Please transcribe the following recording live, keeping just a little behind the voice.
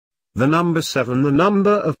The number 7, the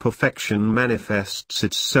number of perfection, manifests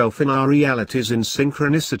itself in our realities in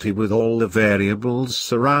synchronicity with all the variables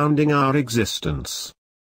surrounding our existence.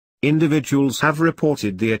 Individuals have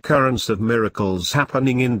reported the occurrence of miracles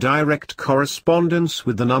happening in direct correspondence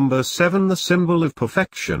with the number 7, the symbol of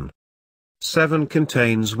perfection. 7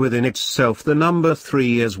 contains within itself the number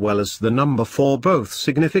 3 as well as the number 4, both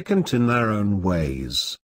significant in their own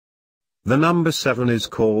ways. The number 7 is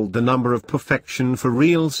called the number of perfection for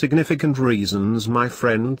real significant reasons, my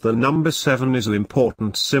friend. The number 7 is an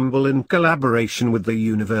important symbol in collaboration with the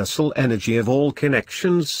universal energy of all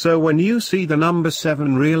connections, so when you see the number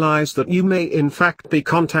 7, realize that you may in fact be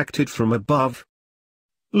contacted from above.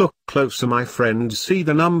 Look closer, my friend, see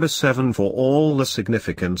the number 7 for all the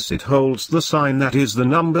significance it holds. The sign that is the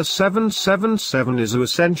number 777 is an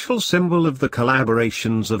essential symbol of the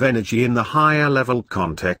collaborations of energy in the higher level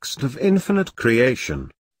context of infinite creation.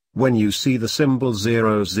 When you see the symbol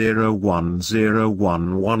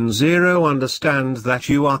 00101110, understand that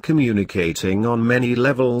you are communicating on many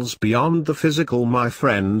levels beyond the physical, my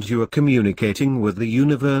friend. You are communicating with the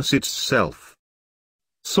universe itself.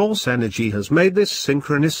 Source energy has made this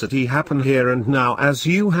synchronicity happen here and now, as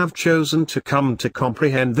you have chosen to come to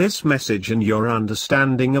comprehend this message, and your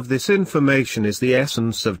understanding of this information is the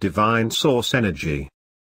essence of divine source energy.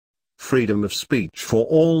 Freedom of speech for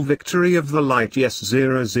all, victory of the light, yes.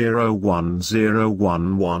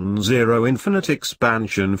 00101110, infinite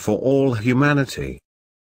expansion for all humanity.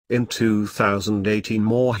 In 2018,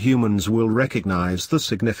 more humans will recognize the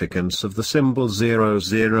significance of the symbol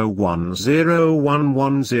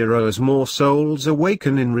 00101110 as more souls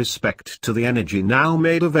awaken in respect to the energy now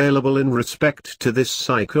made available in respect to this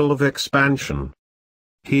cycle of expansion.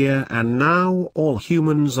 Here and now all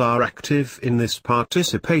humans are active in this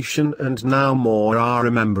participation, and now more are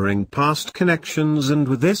remembering past connections, and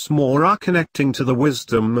with this more are connecting to the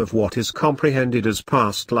wisdom of what is comprehended as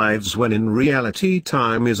past lives, when in reality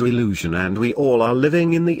time is illusion and we all are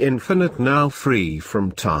living in the infinite now, free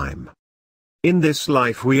from time. In this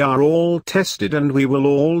life we are all tested, and we will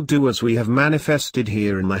all do as we have manifested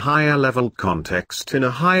here in the higher level context in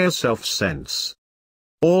a higher self sense.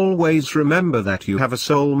 Always remember that you have a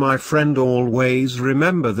soul, my friend. Always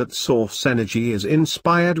remember that source energy is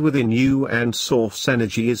inspired within you, and source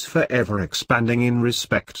energy is forever expanding in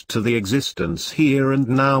respect to the existence here and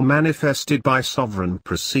now manifested by sovereign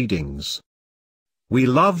proceedings. We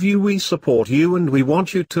love you, we support you, and we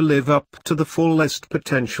want you to live up to the fullest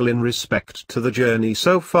potential in respect to the journey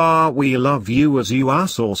so far. We love you as you are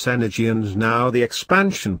source energy, and now the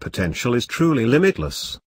expansion potential is truly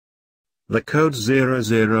limitless. The code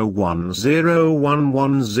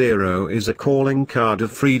 00101110 is a calling card of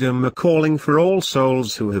freedom, a calling for all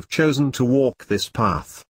souls who have chosen to walk this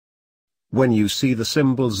path. When you see the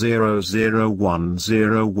symbol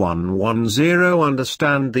 00101110,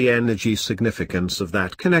 understand the energy significance of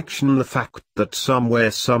that connection, the fact that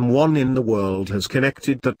somewhere someone in the world has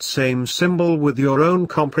connected that same symbol with your own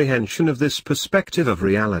comprehension of this perspective of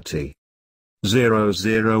reality.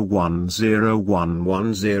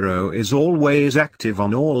 00101110 is always active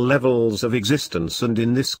on all levels of existence, and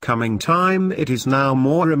in this coming time it is now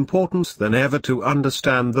more important than ever to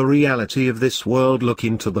understand the reality of this world. Look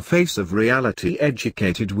into the face of reality,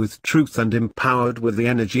 educated with truth and empowered with the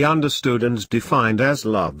energy understood and defined as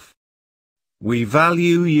love. We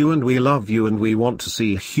value you and we love you, and we want to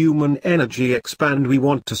see human energy expand. We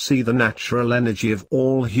want to see the natural energy of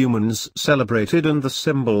all humans celebrated, and the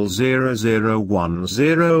symbol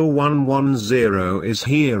 00101110 is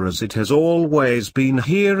here as it has always been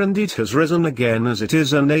here, and it has risen again as it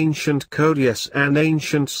is an ancient code, yes, an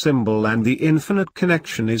ancient symbol, and the infinite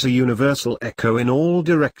connection is a universal echo in all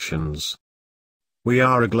directions. We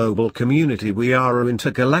are a global community, we are an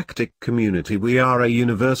intergalactic community, we are a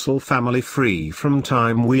universal family free from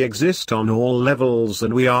time. We exist on all levels,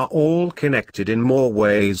 and we are all connected in more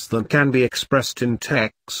ways than can be expressed in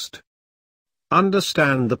text.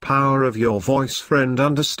 Understand the power of your voice, friend.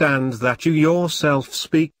 Understand that you yourself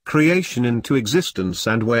speak creation into existence,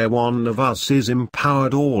 and where one of us is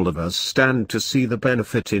empowered, all of us stand to see the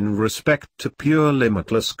benefit in respect to pure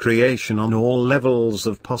limitless creation on all levels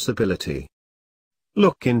of possibility.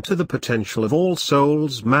 Look into the potential of all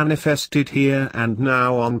souls manifested here and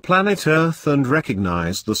now on planet Earth, and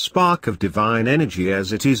recognize the spark of divine energy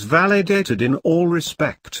as it is validated in all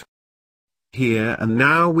respect. Here and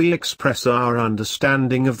now we express our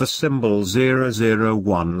understanding of the symbol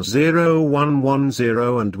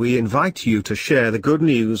 00101110, and we invite you to share the good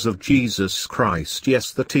news of Jesus Christ,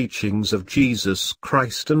 yes, the teachings of Jesus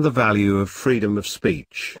Christ and the value of freedom of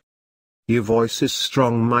speech. Your voice is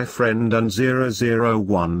strong, my friend, and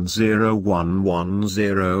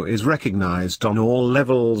 00101110 is recognized on all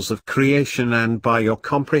levels of creation, and by your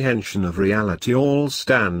comprehension of reality all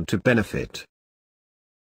stand to benefit.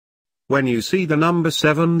 When you see the number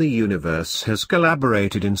 7, the universe has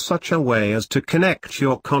collaborated in such a way as to connect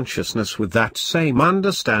your consciousness with that same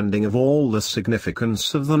understanding of all the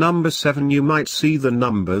significance of the number 7. You might see the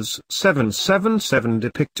numbers 777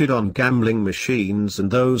 depicted on gambling machines,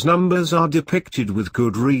 and those numbers are depicted with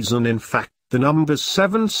good reason. In fact, the numbers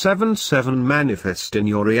 777 manifest in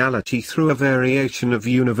your reality through a variation of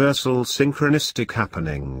universal synchronistic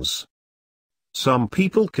happenings. Some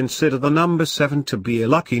people consider the number 7 to be a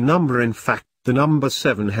lucky number. In fact, the number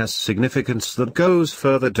 7 has significance that goes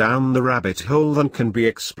further down the rabbit hole than can be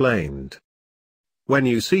explained. When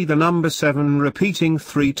you see the number 7 repeating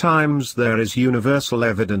 3 times, there is universal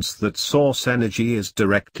evidence that source energy is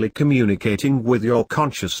directly communicating with your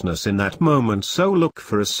consciousness in that moment. So look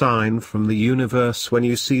for a sign from the universe when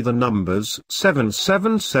you see the numbers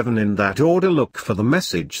 777 in that order. Look for the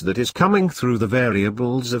message that is coming through the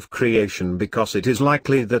variables of creation, because it is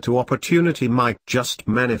likely that an opportunity might just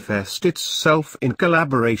manifest itself in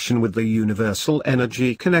collaboration with the universal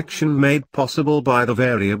energy connection made possible by the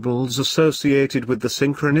variables associated with the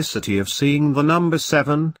synchronicity of seeing the number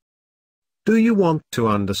 7. Do you want to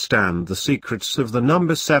understand the secrets of the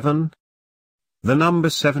number 7? The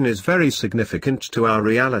number 7 is very significant to our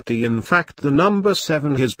reality. In fact, the number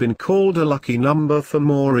 7 has been called a lucky number for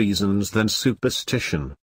more reasons than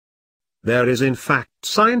superstition. There is in fact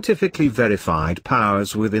scientifically verified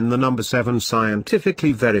powers within the number 7,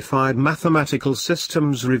 scientifically verified mathematical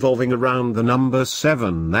systems revolving around the number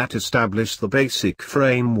 7 that establish the basic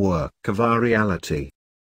framework of our reality.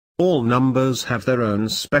 All numbers have their own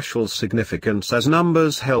special significance, as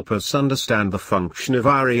numbers help us understand the function of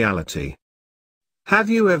our reality.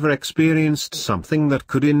 Have you ever experienced something that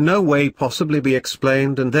could in no way possibly be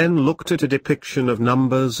explained and then looked at a depiction of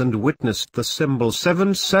numbers and witnessed the symbol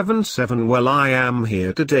 777? Well, I am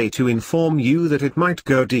here today to inform you that it might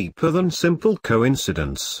go deeper than simple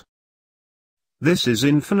coincidence. This is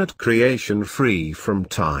infinite creation free from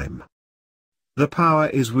time. The power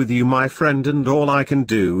is with you, my friend, and all I can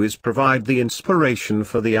do is provide the inspiration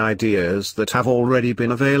for the ideas that have already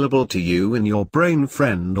been available to you in your brain,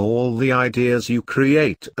 friend. All the ideas you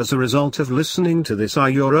create as a result of listening to this are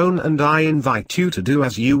your own, and I invite you to do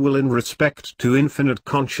as you will in respect to infinite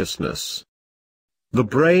consciousness. The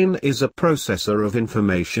brain is a processor of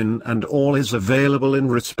information, and all is available in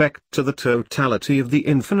respect to the totality of the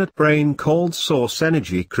infinite brain called source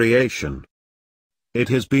energy creation. It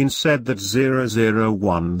has been said that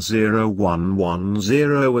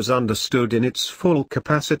 00101110 was understood in its full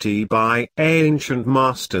capacity by ancient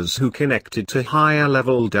masters who connected to higher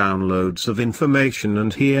level downloads of information,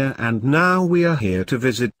 and here and now we are here to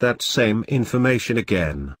visit that same information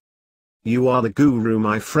again. You are the guru,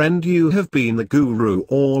 my friend. You have been the guru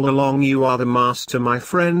all along. You are the master, my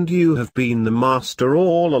friend. You have been the master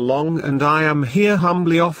all along, and I am here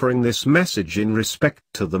humbly offering this message in respect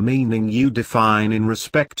to the meaning you define in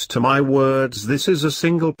respect to my words. This is a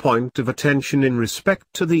single point of attention in respect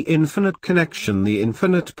to the infinite connection, the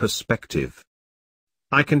infinite perspective.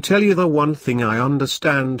 I can tell you the one thing I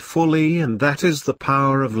understand fully, and that is the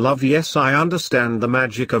power of love. Yes, I understand the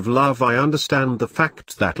magic of love. I understand the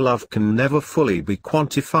fact that love can never fully be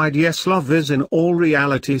quantified. Yes, love is in all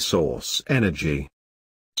reality source energy.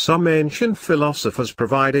 Some ancient philosophers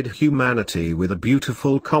provided humanity with a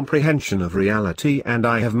beautiful comprehension of reality, and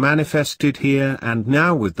I have manifested here and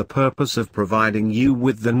now with the purpose of providing you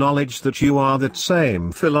with the knowledge that you are that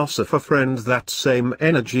same philosopher, friend. That same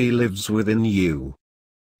energy lives within you.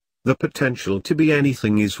 The potential to be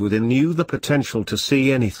anything is within you. The potential to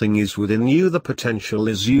see anything is within you. The potential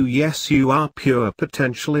is you. Yes, you are pure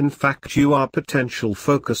potential. In fact, you are potential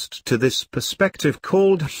focused to this perspective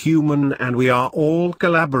called human, and we are all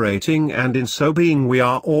collaborating, and in so being we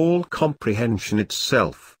are all comprehension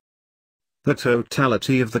itself. The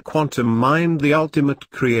totality of the quantum mind, the ultimate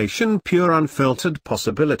creation, pure unfiltered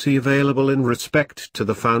possibility available in respect to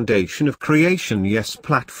the foundation of creation. Yes,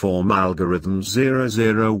 platform algorithm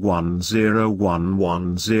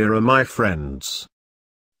 00101110, my friends.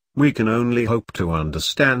 We can only hope to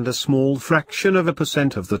understand a small fraction of a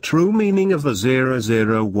percent of the true meaning of the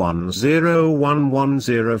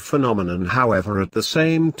 00101110 phenomenon. However, at the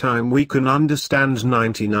same time we can understand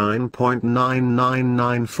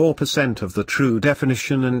 99.9994% of the true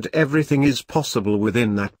definition, and everything is possible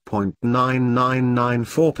within that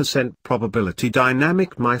 0.9994% probability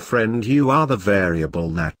dynamic. My friend, you are the variable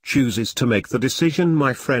that chooses to make the decision.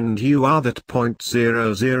 My friend, you are that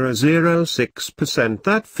 0.0006%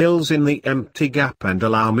 that fills in the empty gap, and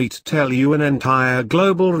allow me to tell you an entire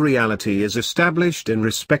global reality is established in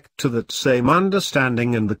respect to that same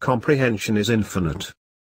understanding, and the comprehension is infinite.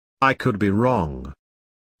 I could be wrong.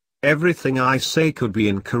 Everything I say could be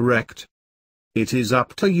incorrect. It is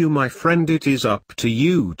up to you, my friend. It is up to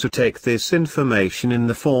you to take this information in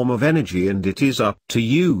the form of energy, and it is up to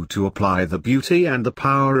you to apply the beauty and the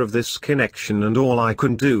power of this connection, and all I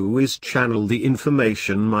can do is channel the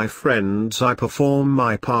information, my friends. I perform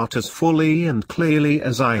my part as fully and clearly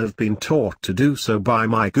as I have been taught to do so by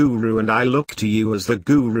my guru, and I look to you as the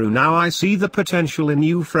guru. Now I see the potential in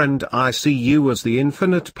you, friend. I see you as the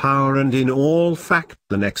infinite power, and in all fact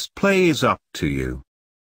the next play is up to you.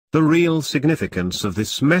 The real significance of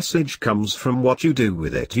this message comes from what you do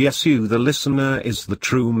with it. Yes, you, the listener, is the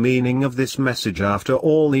true meaning of this message. After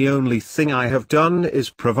all, the only thing I have done is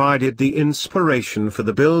provided the inspiration for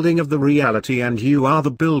the building of the reality, and you are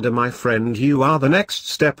the builder, my friend. You are the next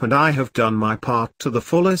step, and I have done my part to the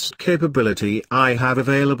fullest capability I have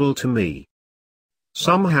available to me.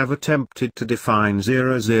 Some have attempted to define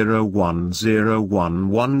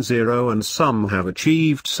 00101110, and some have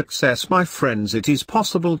achieved success. My friends, it is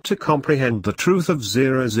possible to comprehend the truth of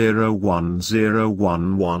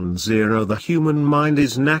 00101110. The human mind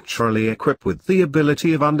is naturally equipped with the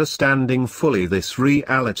ability of understanding fully this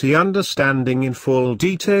reality, understanding in full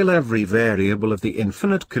detail every variable of the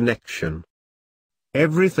infinite connection.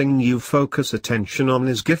 Everything you focus attention on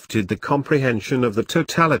is gifted the comprehension of the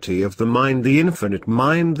totality of the mind, the infinite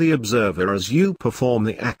mind, the observer, as you perform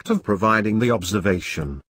the act of providing the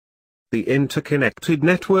observation. The interconnected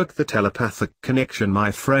network, the telepathic connection,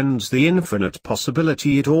 my friends, the infinite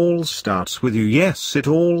possibility. It all starts with you. Yes, it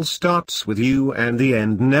all starts with you, and the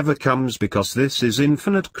end never comes, because this is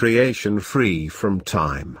infinite creation free from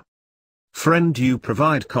time. Friend, you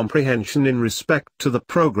provide comprehension in respect to the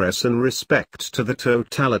progress and respect to the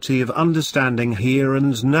totality of understanding here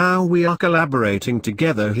and now. We are collaborating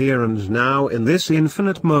together here and now in this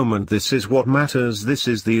infinite moment. This is what matters. This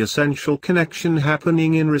is the essential connection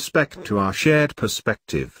happening in respect to our shared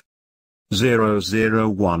perspective.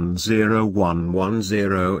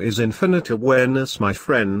 00101110 is infinite awareness, my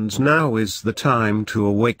friends. Now is the time to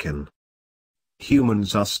awaken.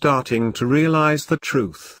 Humans are starting to realize the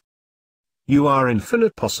truth. You are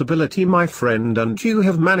infinite possibility, my friend, and you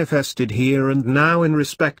have manifested here and now in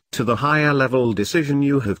respect to the higher level decision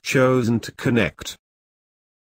you have chosen to connect.